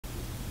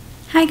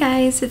Hi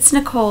guys, it's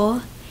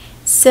Nicole.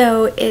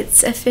 So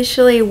it's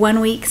officially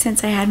 1 week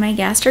since I had my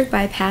gastric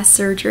bypass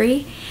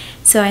surgery.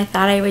 So I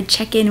thought I would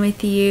check in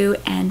with you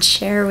and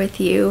share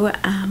with you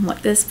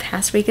what this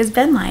past week has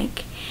been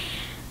like.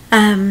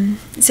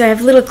 So I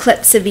have little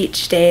clips of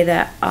each day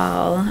that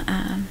I'll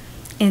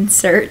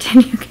insert,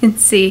 and you can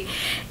see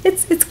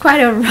it's quite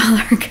a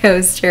roller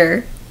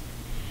coaster.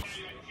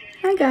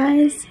 Hi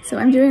guys, so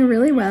I'm doing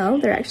really well.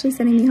 They're actually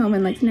sending me home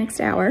in like the next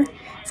hour.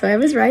 So I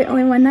was right,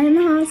 only one night in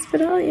the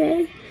hospital,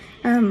 yay.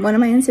 One of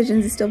my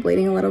incisions is still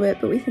bleeding a little bit,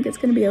 but we think it's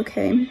gonna be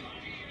okay.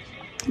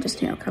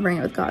 Just, covering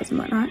it with gauze and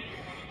whatnot.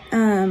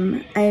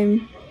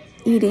 I'm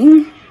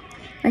eating,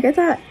 like I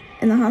thought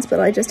in the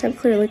hospital I just have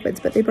clear liquids,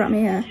 but they brought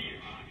me a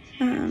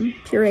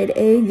pureed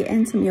egg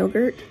and some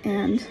yogurt,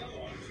 and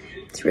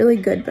it's really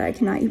good, but I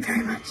cannot eat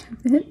very much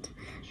of it,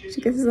 which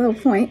I guess is the whole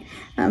point.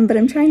 But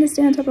I'm trying to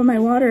stay on top of my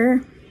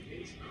water.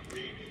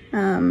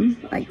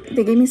 Like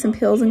they gave me some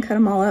pills and cut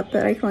them all up,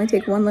 but I can only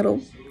take one little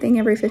thing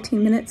every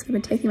 15 minutes. I've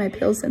been taking my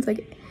pills since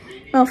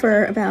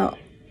for about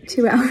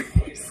 2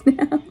 hours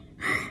now.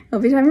 It'll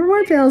be time for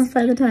more pills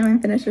by the time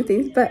I'm finished with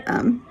these. But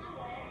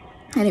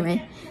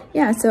anyway,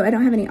 yeah, so I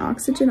don't have any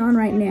oxygen on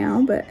right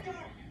now, but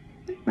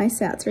my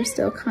sats are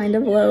still kind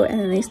of low, and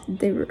then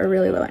they are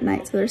really low at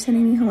night, so they're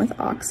sending me home with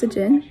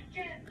oxygen.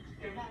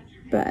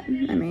 But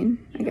I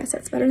mean, I guess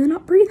that's better than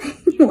not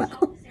breathing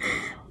well.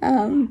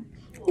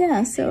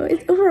 Yeah, so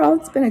overall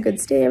it's been a good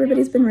stay.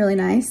 Everybody's been really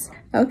nice.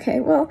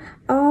 Okay, well,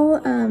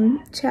 I'll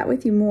chat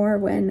with you more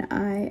when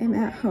I am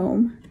at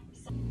home.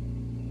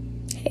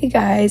 Hey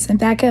guys, I'm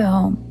back at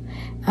home.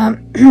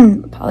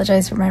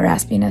 Apologize for my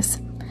raspiness.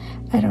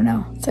 I don't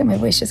know, it's like my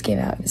voice just gave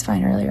out. It was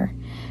fine earlier.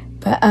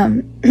 But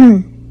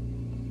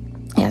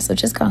yeah, so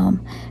just got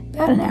home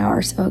about an hour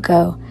or so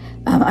ago.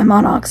 I'm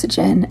on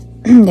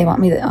oxygen. They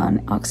want me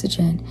on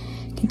oxygen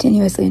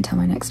continuously until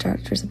my next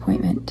doctor's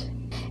appointment.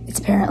 It's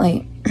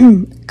apparently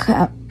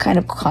kind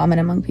of common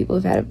among people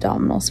who've had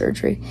abdominal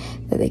surgery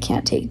that they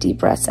can't take deep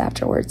breaths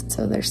afterwards,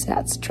 so their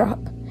sats drop.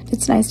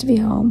 It's nice to be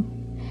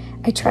home.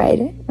 I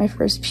tried my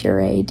first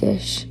puree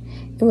dish.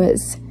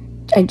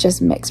 I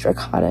just mixed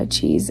ricotta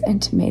cheese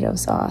and tomato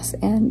sauce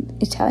and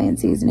Italian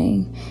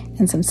seasoning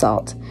and some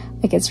salt.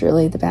 Like, it's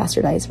really the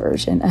bastardized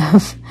version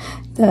of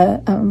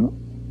the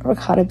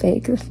ricotta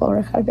bake, the full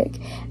ricotta bake.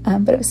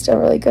 But it was still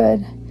really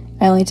good.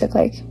 I only took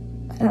 3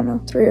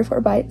 or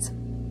 4 bites.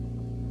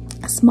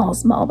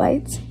 Small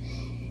bites.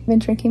 I've been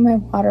drinking my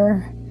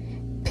water.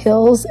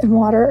 Pills and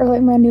water are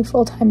like my new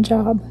full-time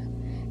job.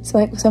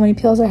 So so many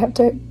pills I have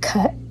to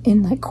cut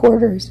in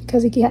quarters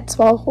because I can't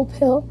swallow a whole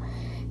pill.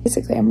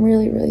 Basically, I'm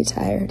really, really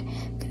tired.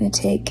 I'm gonna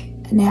take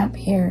a nap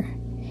here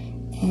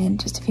in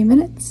just a few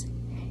minutes.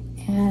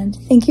 And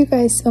thank you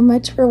guys so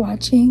much for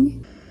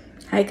watching.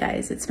 Hi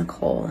guys, it's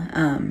Nicole.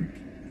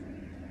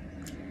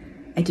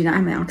 I do not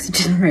have my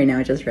oxygen right now.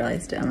 I just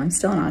realized I'm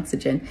still on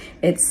oxygen.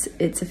 It's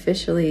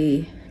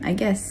officially, I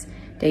guess,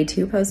 day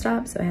 2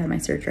 post-op. So I had my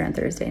surgery on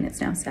Thursday and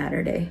it's now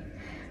Saturday.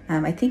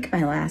 I think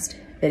my last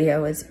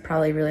video was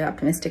probably really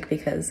optimistic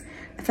because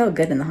I felt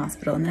good in the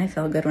hospital, and then I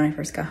felt good when I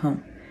first got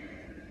home.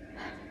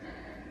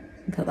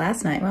 But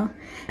last night,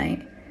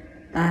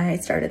 I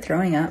started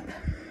throwing up,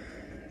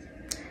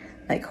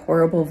 like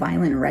horrible,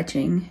 violent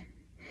retching.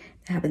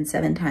 It happened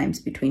 7 times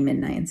between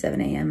midnight and 7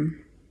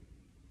 a.m.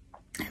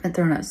 I haven't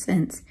thrown up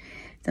since.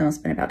 It's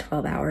almost been about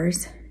 12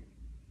 hours.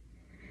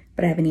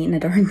 But I haven't eaten a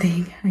darn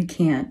thing. I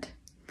can't.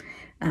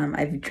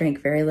 I've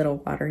drank very little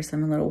water, so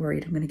I'm a little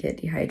worried I'm going to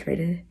get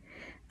dehydrated.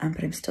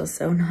 But I'm still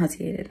so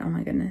nauseated. Oh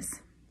my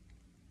goodness.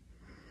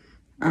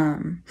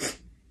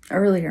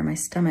 Earlier, my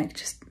stomach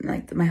just,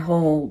 my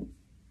whole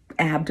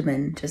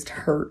abdomen just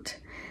hurt.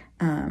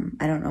 I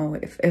don't know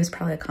if it was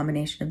probably a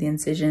combination of the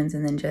incisions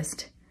and then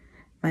just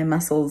my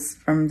muscles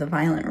from the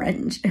violent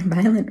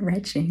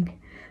retching.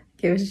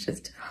 It was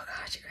just, oh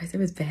gosh, you guys, it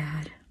was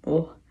bad.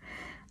 Oh.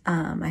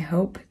 I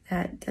hope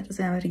that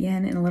doesn't happen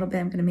again. In a little bit,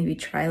 I'm going to maybe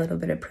try a little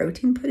bit of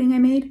protein pudding I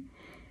made.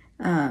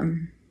 I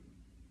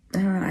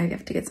don't know, I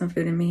have to get some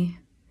food in me.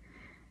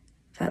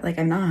 But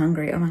I'm not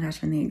hungry. Oh my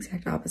gosh, I'm the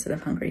exact opposite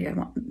of hungry.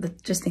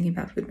 Just thinking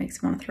about food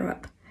makes me want to throw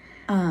up.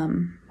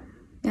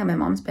 Yeah, my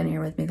mom's been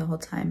here with me the whole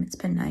time. It's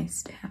been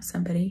nice to have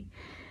somebody.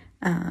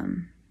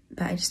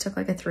 But I just took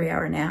a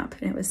 3-hour nap,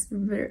 and it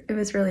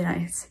was really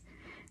nice.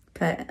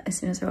 But as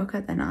soon as I woke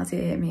up, that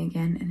nausea hit me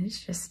again, and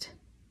it's just,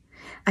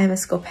 I have a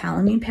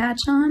scopolamine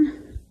patch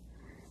on.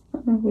 I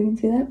don't know if we can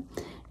see that.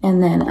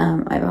 And then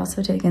I've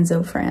also taken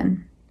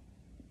Zofran,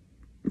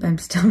 but I'm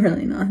still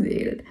really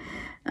nauseated.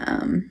 I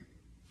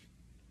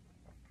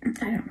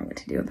don't know what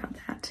to do about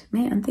that.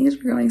 Man, things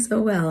were going so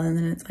well, and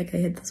then it's like I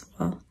hit this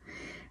wall.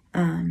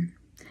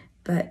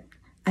 But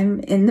I'm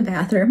in the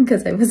bathroom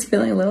because I was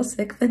feeling a little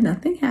sick, but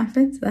nothing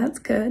happened, so that's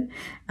good.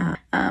 I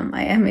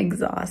am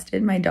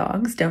exhausted. My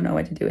dogs don't know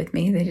what to do with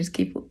me. They just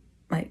keep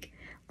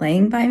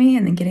laying by me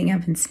and then getting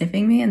up and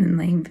sniffing me and then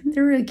laying.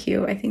 They're really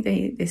cute. I think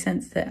they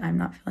sense that I'm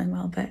not feeling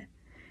well, but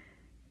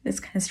it's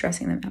kind of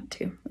stressing them out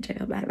too, which I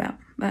feel bad about.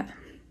 But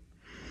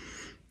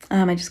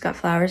I just got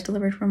flowers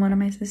delivered from one of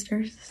my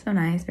sisters. So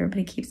nice.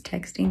 Everybody keeps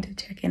texting to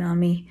check in on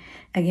me.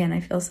 Again, I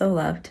feel so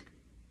loved.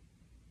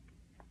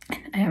 And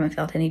I haven't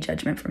felt any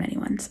judgment from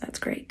anyone, so that's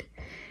great.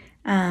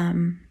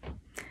 I'm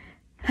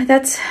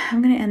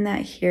gonna end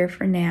that here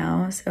for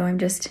now. So I'm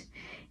just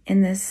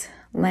in this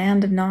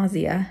land of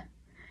nausea.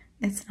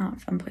 It's not a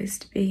fun place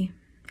to be.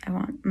 I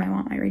want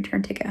my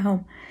return ticket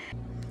home.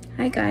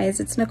 Hi guys,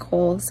 it's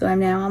Nicole. So I'm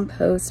now on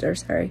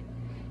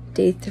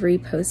day 3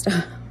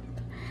 post-op.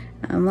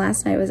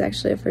 Last night was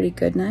actually a pretty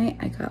good night.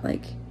 I got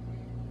like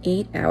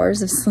 8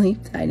 hours of sleep.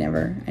 I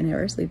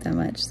never sleep that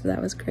much, so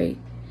that was great.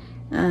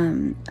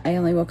 I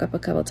only woke up a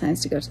couple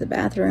times to go to the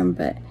bathroom,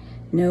 but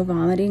no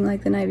vomiting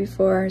like the night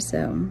before,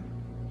 so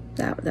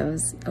that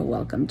was a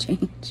welcome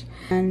change.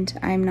 And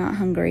I'm not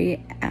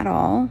hungry at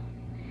all.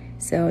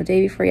 So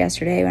day before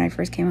yesterday, when I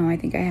first came home, I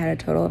think I had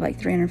a total of like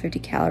 350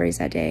 calories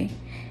that day.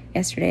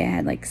 Yesterday I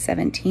had like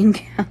 17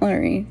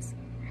 calories.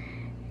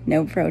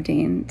 No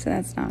protein, so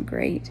that's not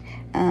great.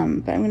 But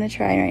I'm gonna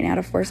try right now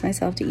to force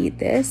myself to eat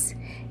this.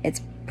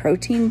 It's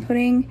protein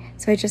pudding.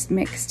 So I just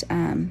mixed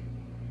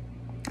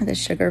the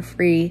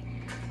sugar-free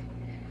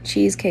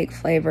cheesecake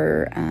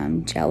flavor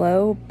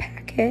Jell-O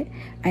packet.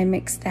 I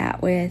mixed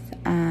that with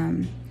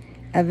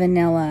a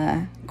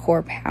vanilla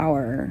Core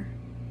Power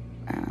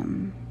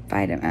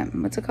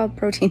vitamin, what's it called?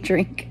 Protein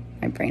drink.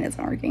 My brain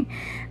isn't working.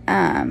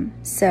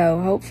 So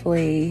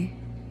hopefully,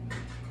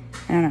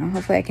 I don't know,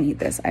 hopefully I can eat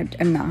this.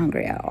 I'm not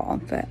hungry at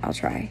all, but I'll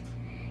try.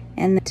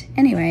 And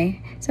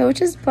anyway, so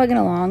just plugging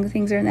along.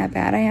 Things aren't that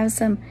bad. I have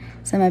some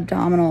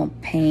abdominal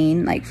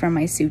pain, like from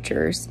my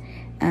sutures,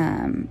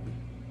 or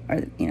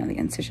you know, the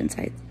incision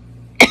sites.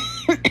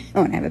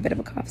 Oh, and I have a bit of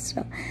a cough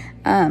still.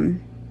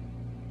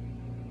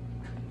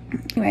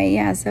 Anyway,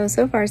 yeah,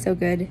 so far so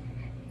good.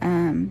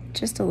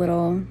 Just a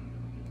little,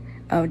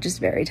 just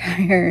very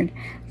tired.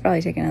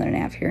 Probably take another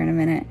nap here in a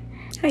minute.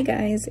 Hi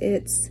guys,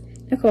 it's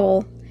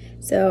Nicole.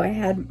 So I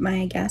had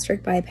my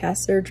gastric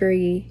bypass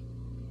surgery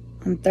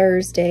on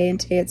Thursday, and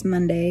today it's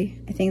Monday.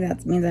 I think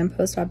that means I'm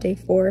post-op day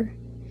 4.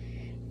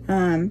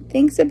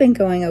 Things have been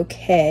going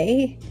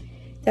okay.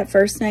 That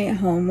first night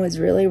home was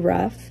really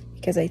rough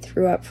because I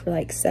threw up for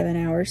like 7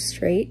 hours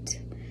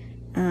straight.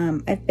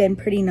 I've been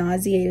pretty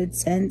nauseated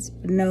since,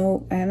 but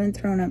no, I haven't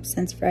thrown up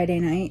since Friday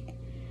night.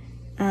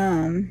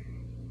 I'm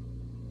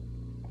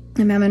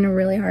having a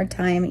really hard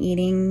time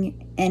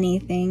eating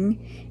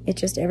anything.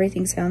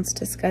 Everything sounds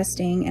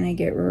disgusting, and I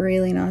get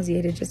really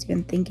nauseated just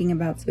even thinking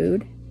about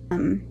food.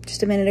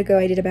 Just a minute ago,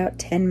 I did about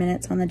 10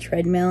 minutes on the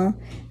treadmill.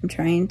 I'm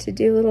trying to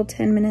do little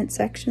 10-minute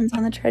sections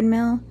on the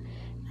treadmill.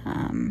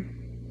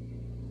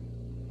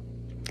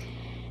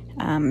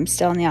 I'm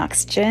still on the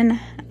oxygen.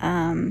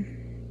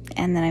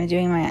 And then I'm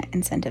doing my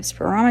incentive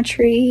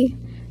spirometry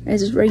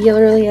as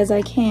regularly as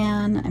I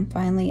can. I'm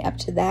finally up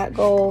to that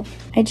goal.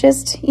 I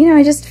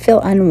just feel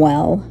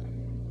unwell.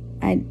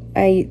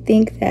 I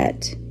think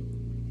that,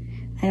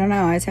 I don't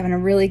know, I was having a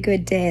really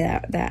good day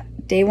that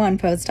day 1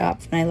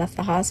 post-op when I left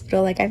the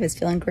hospital. Like, I was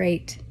feeling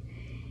great.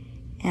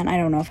 And I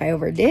don't know if I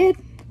overdid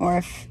or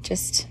if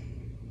just,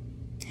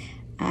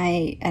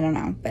 I don't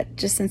know. But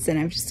just since then,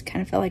 I've just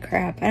kind of felt like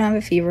crap. I don't have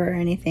a fever or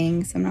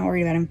anything, so I'm not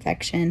worried about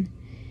infection.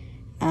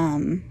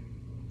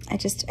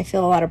 I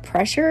feel a lot of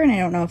pressure, and I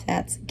don't know if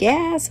that's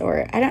gas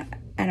or I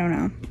don't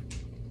know.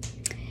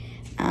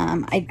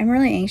 I'm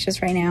really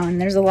anxious right now, and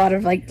there's a lot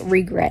of like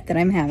regret that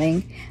I'm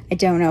having. I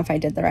don't know if I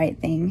did the right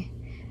thing.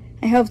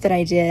 I hope that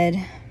I did,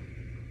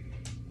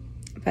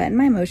 but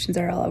my emotions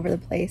are all over the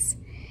place.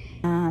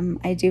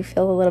 I do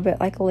feel a little bit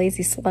like a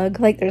lazy slug.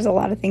 Like, there's a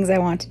lot of things I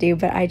want to do,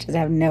 but I just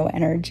have no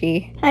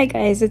energy. Hi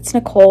guys, it's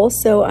Nicole.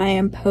 So I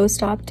am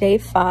post-op day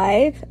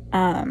 5.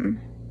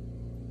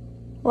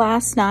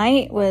 Last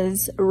night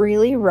was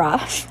really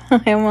rough.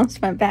 I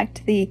almost went back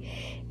to the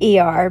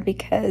ER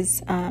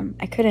because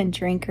I couldn't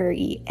drink or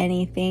eat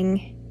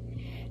anything.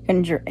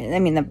 I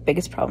mean, the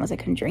biggest problem was I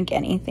couldn't drink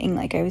anything.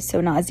 Like, I was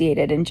so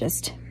nauseated and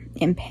just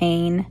in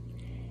pain.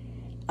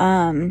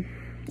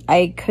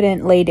 I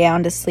couldn't lay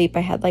down to sleep.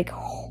 I had like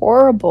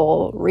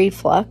horrible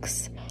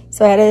reflux,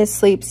 so I had to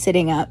sleep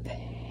sitting up,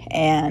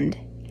 and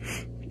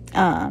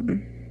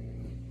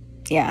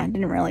yeah, I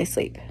didn't really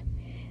sleep.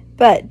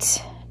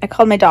 But I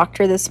called my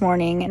doctor this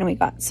morning, and we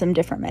got some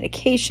different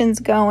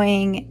medications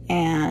going,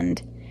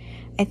 and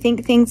I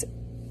think things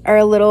are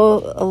a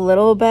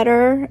little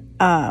better.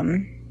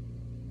 I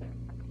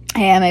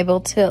am able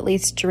to at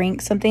least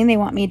drink something. They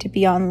want me to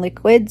be on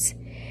liquids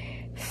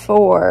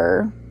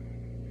for,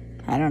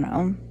 I don't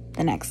know,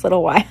 the next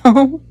little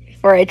while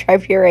before I try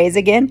purees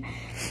again.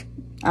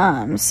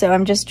 So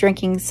I'm just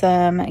drinking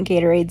some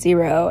Gatorade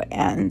Zero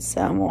and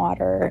some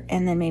water,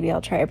 and then maybe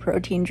I'll try a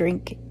protein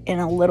drink in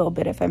a little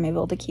bit if I'm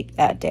able to keep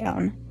that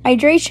down.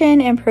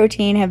 Hydration and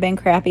protein have been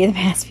crappy the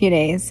past few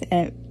days,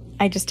 and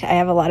I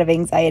have a lot of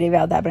anxiety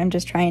about that, but I'm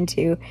just trying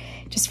to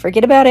just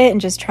forget about it and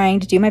just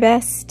trying to do my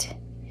best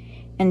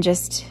and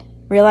just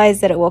realize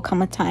that it will come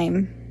with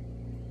time.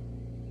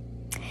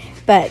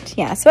 But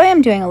yeah, so I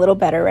am doing a little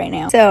better right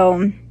now.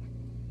 So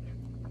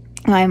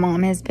My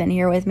mom has been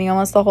here with me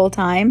almost the whole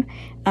time.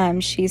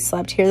 She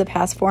slept here the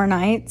past 4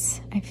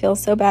 nights. I feel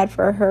so bad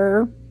for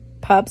her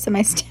pups and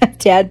my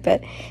stepdad,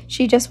 but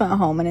she just went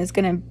home and is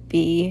going to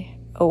be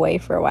away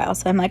for a while.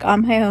 So I'm like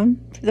on my own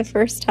for the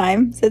first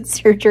time since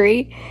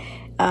surgery.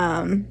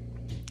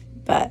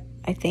 But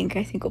I think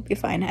we'll be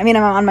fine. I mean,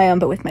 I'm on my own,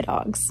 but with my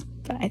dogs,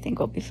 but I think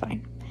we'll be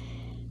fine.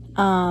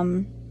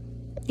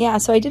 Yeah,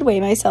 so I did weigh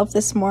myself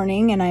this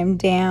morning and I'm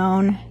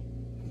down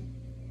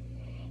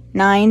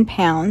 9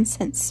 pounds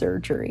since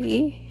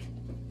surgery.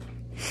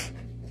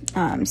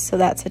 So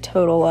that's a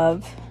total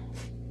of,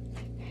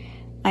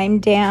 I'm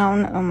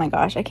down, oh my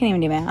gosh, I can't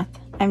even do math.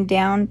 I'm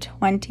down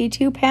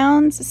 22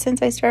 pounds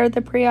since I started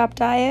the pre-op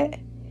diet.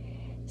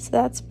 So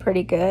that's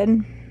pretty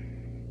good.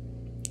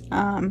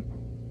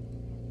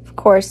 Of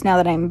course, now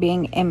that I'm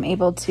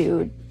able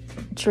to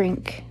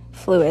drink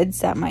fluids,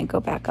 that might go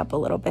back up a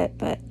little bit,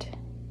 but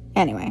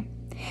anyway,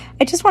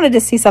 I just wanted to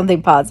see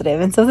something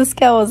positive, and so the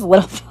scale was a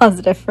little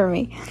positive for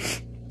me.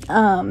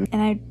 And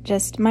I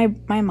just, my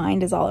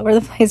mind is all over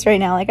the place right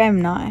now. Like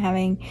I'm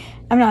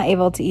not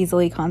able to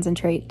easily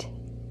concentrate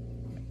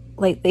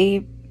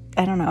lately.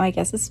 I don't know, I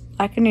guess it's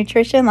lack of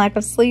nutrition, lack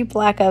of sleep,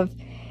 lack of,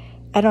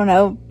 I don't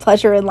know,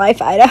 pleasure in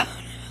life. I don't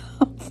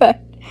know,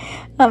 but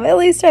at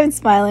least I'm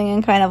smiling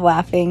and kind of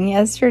laughing.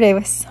 Yesterday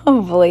was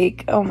so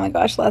bleak. Oh my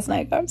gosh, last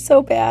night got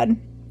so bad.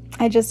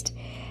 I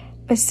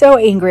was so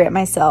angry at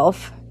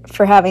myself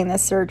for having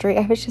this surgery.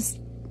 It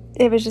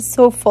was just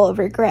so full of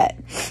regret.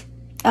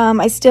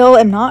 I still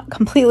am not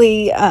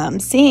completely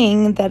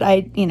seeing that I,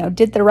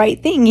 did the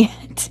right thing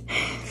yet.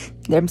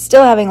 I'm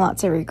still having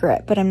lots of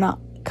regret, but I'm not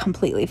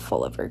completely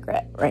full of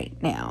regret right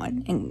now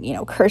and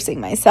cursing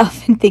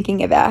myself and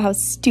thinking about how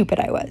stupid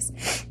I was.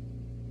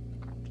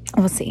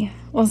 We'll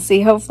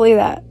see. Hopefully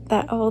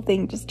that whole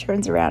thing just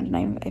turns around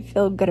and I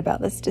feel good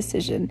about this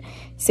decision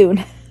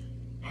soon.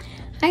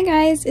 Hi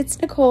guys, it's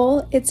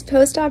Nicole. It's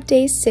post-op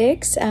day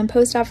 6,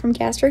 post-op from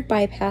gastric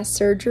bypass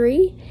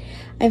surgery.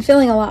 I'm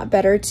feeling a lot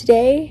better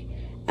today.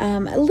 A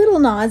little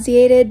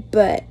nauseated,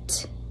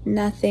 but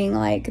nothing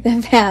like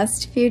the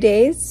past few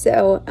days.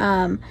 So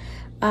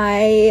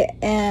I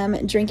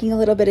am drinking a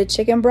little bit of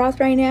chicken broth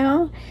right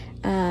now.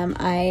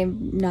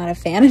 I'm not a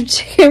fan of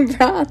chicken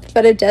broth,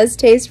 but it does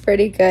taste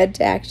pretty good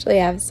to actually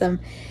have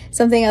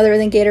something other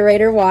than Gatorade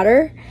or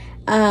water.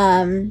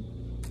 And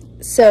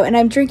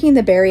I'm drinking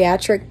the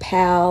Bariatric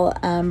Pal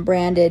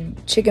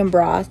branded chicken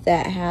broth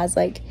that has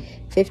like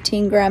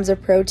 15 grams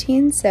of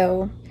protein.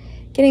 So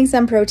getting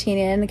some protein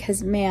in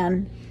because,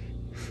 man,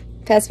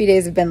 past few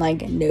days have been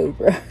like no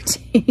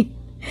protein.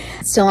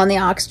 Still on the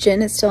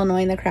oxygen. It's still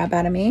annoying the crap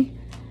out of me.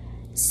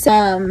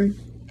 So,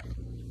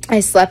 I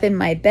slept in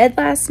my bed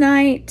last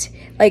night,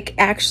 like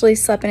actually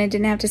slept, and I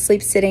didn't have to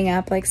sleep sitting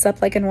up, like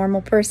slept like a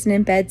normal person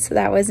in bed, so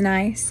that was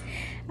nice.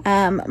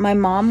 My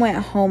mom went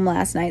home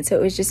last night, so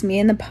it was just me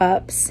and the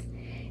pups,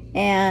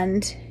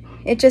 and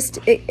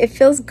it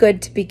feels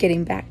good to be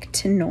getting back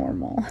to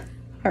normal,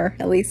 or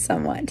at least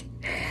somewhat.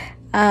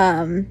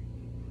 I'm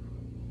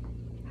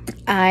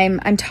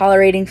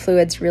tolerating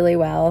fluids really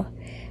well.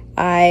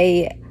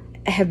 I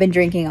have been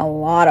drinking a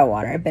lot of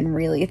water. I've been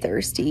really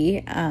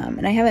thirsty,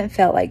 and I haven't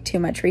felt like too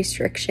much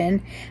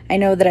restriction. I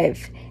know that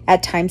I've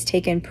at times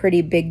taken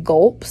pretty big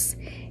gulps,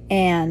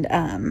 and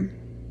I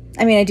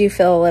mean, I do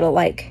feel a little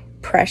like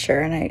pressure,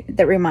 and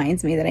that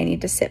reminds me that I need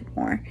to sip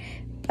more.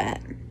 But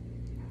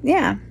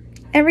yeah,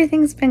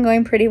 everything's been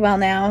going pretty well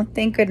now,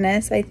 thank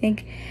goodness. I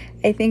think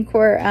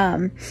we're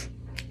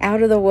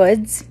out of the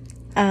woods.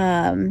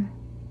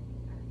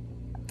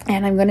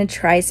 And I'm going to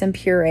try some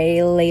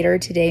puree later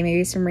today,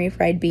 maybe some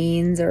refried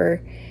beans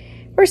or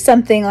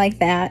something like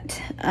that,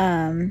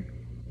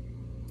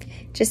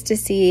 just to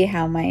see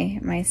how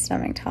my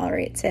stomach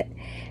tolerates it.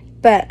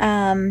 But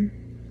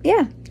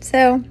yeah,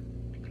 so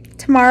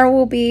tomorrow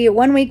will be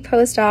 1 week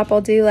post-op.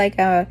 I'll do like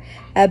a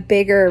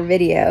bigger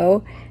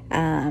video,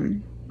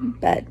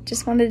 but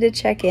just wanted to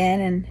check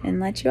in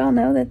and let you all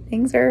know that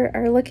things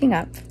are looking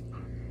up.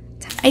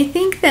 I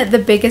think that the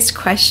biggest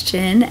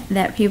question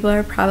that people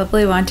are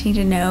probably wanting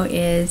to know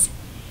is,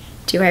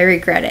 do I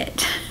regret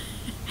it?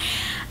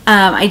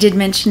 I did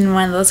mention in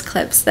one of those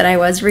clips that I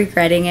was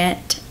regretting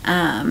it,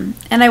 and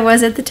I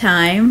was at the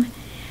time.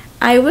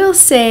 I will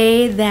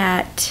say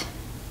that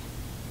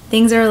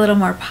things are a little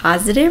more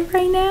positive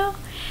right now,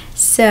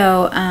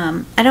 so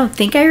I don't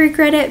think I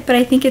regret it, but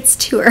I think it's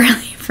too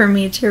early for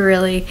me to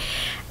really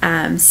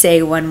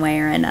say one way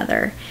or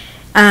another.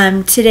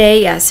 So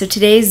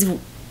today's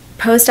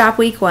post-op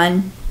week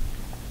 1,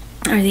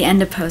 or the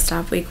end of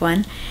post-op week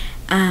 1.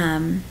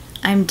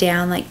 I'm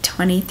down like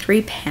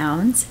 23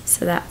 pounds,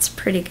 so that's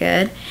pretty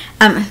good.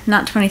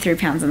 Not 23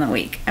 pounds in the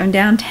week. I'm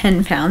down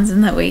 10 pounds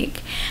in the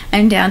week.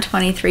 I'm down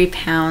 23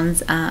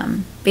 pounds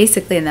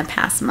basically in the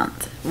past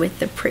month with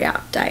the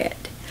pre-op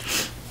diet.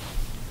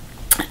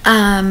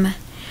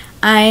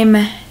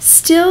 I'm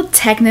still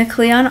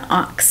technically on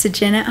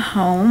oxygen at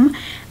home.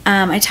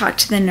 I talked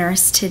to the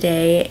nurse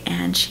today,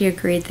 and she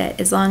agreed that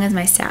as long as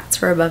my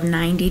sats were above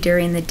 90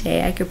 during the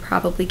day, I could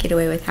probably get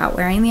away without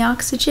wearing the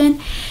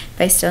oxygen,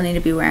 but I still need to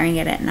be wearing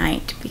it at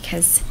night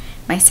because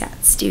my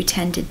sats do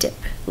tend to dip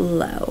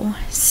low.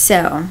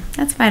 So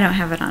that's why I don't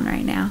have it on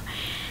right now.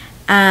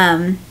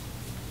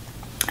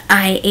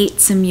 I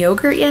ate some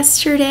yogurt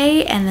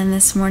yesterday, and then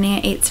this morning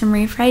I ate some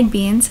refried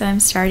beans, so I'm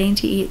starting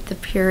to eat the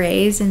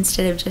purees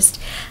instead of just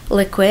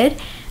liquid.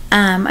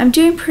 I'm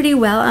doing pretty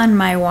well on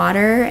my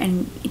water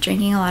and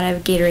drinking a lot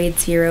of Gatorade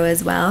Zero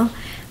as well.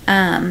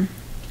 And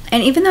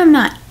even though I'm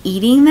not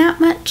eating that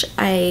much,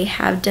 I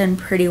have done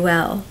pretty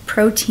well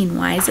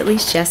protein-wise, at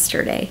least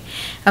yesterday.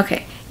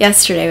 Okay,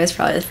 yesterday was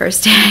probably the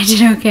first day I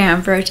did okay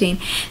on protein.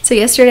 So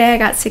yesterday I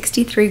got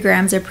 63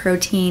 grams of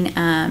protein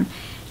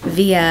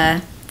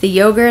via the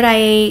yogurt I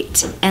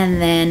ate,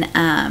 and then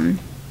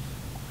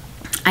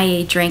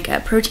I drank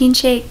a protein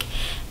shake,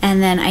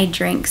 and then I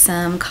drank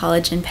some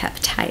collagen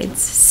peptides.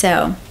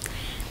 So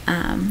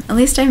at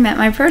least I met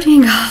my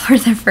protein goal for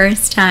the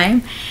first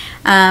time.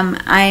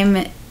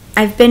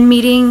 I've been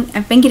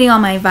getting all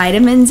my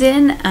vitamins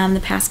in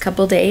the past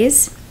couple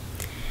days.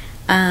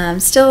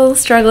 Still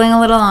struggling a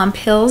little on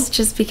pills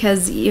just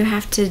because you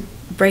have to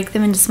break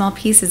them into small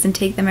pieces and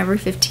take them every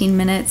 15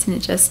 minutes, and it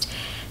just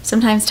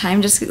sometimes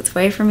time just gets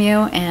away from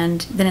you,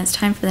 and then it's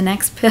time for the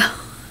next pill.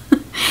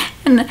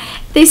 And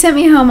they sent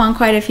me home on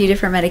quite a few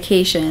different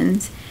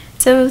medications.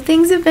 So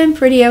things have been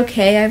pretty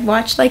okay. I've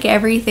watched like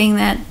everything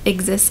that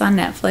exists on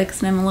Netflix,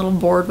 and I'm a little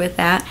bored with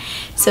that.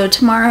 So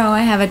tomorrow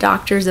I have a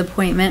doctor's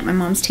appointment. My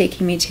mom's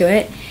taking me to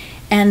it.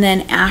 And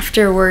then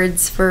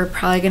afterwards we're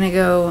probably going to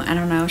go, I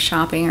don't know,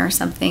 shopping or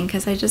something,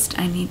 because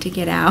I need to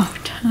get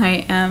out.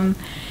 I am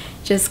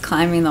just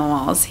climbing the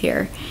walls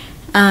here.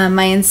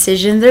 My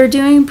incisions are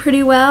doing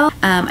pretty well.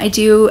 I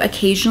do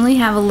occasionally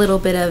have a little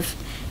bit of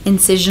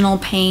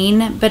incisional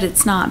pain, but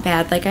it's not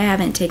bad. Like, I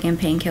haven't taken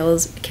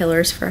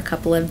painkillers for a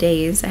couple of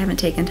days. I haven't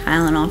taken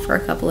Tylenol for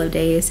a couple of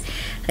days.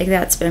 Like,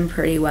 that's been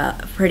pretty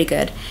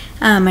good.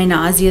 My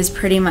nausea is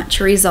pretty much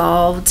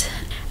resolved.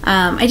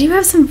 I do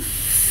have some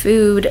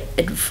food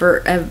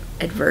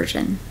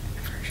aversion.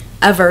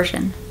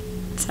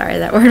 Sorry,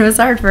 that word was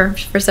hard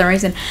for some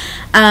reason.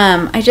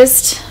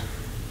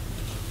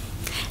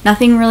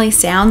 Nothing really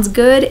sounds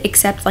good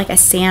except like a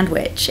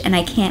sandwich, and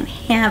I can't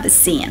have a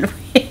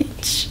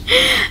sandwich.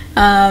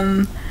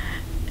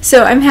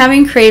 So I'm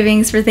having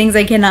cravings for things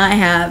I cannot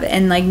have,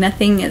 and like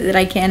nothing that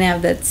I can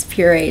have that's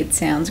pureed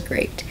sounds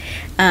great.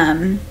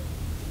 I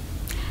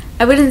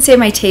wouldn't say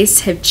my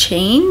tastes have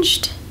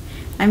changed.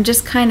 I'm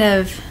just kind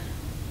of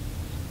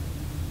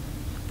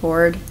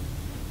bored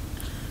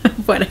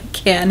of what I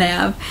can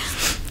have.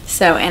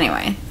 So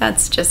anyway,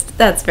 that's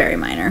very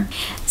minor.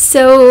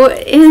 So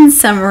in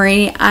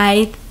summary,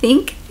 I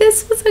think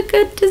this was a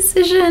good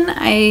decision.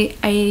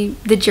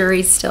 The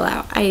jury's still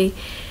out. I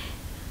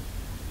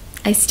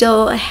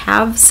still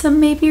have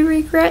some maybe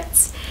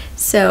regrets.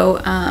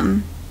 So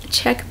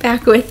check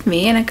back with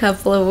me in a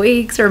couple of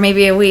weeks, or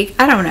maybe a week.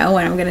 I don't know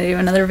when I'm gonna do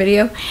another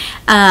video.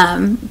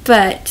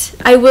 But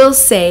I will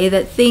say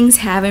that things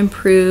have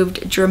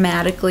improved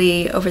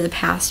dramatically over the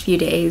past few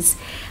days.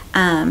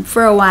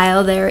 For a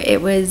while there,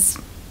 it was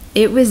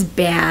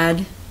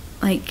bad.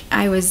 Like,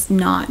 I was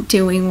not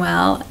doing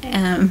well,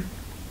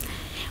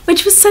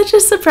 which was such a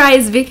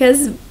surprise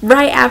because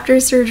right after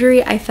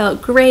surgery I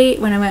felt great.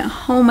 When I went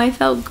home I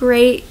felt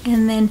great,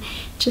 and then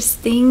just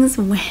things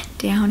went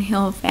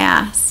downhill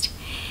fast.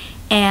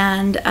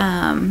 And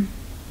I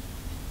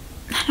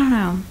don't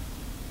know.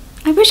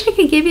 I wish I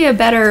could give you a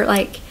better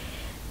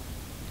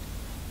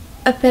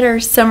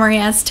summary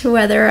as to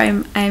whether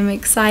I'm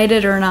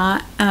excited or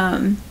not.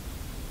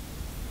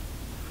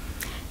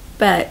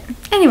 But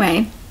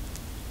anyway,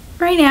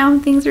 right now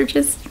things are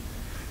just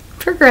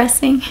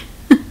progressing.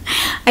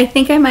 I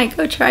think I might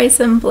go try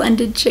some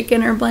blended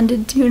chicken or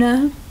blended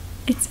tuna.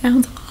 It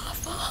sounds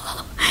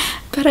awful,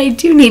 but I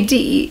do need to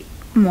eat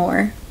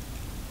more.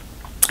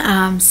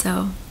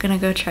 So gonna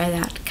go try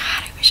that.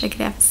 God, I wish I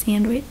could have a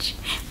sandwich,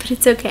 but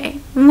it's okay.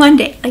 One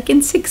day, like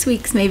in 6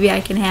 weeks, maybe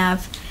I can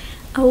have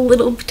a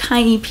little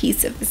tiny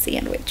piece of a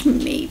sandwich,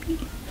 maybe.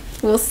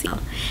 We'll see.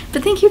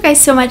 But thank you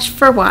guys so much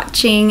for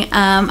watching.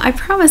 I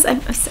promise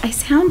I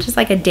sound just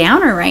like a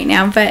downer right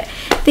now, but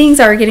things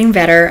are getting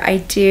better.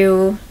 I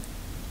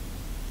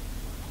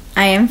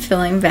am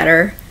feeling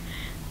better.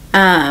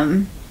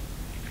 And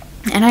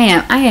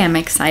I am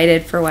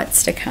excited for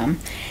what's to come.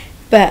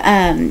 But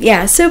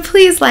yeah, so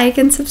please like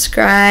and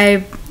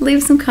subscribe,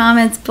 leave some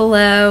comments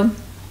below,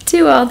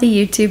 do all the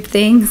YouTube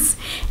things,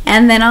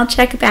 and then I'll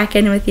check back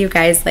in with you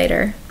guys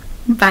later.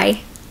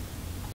 Bye.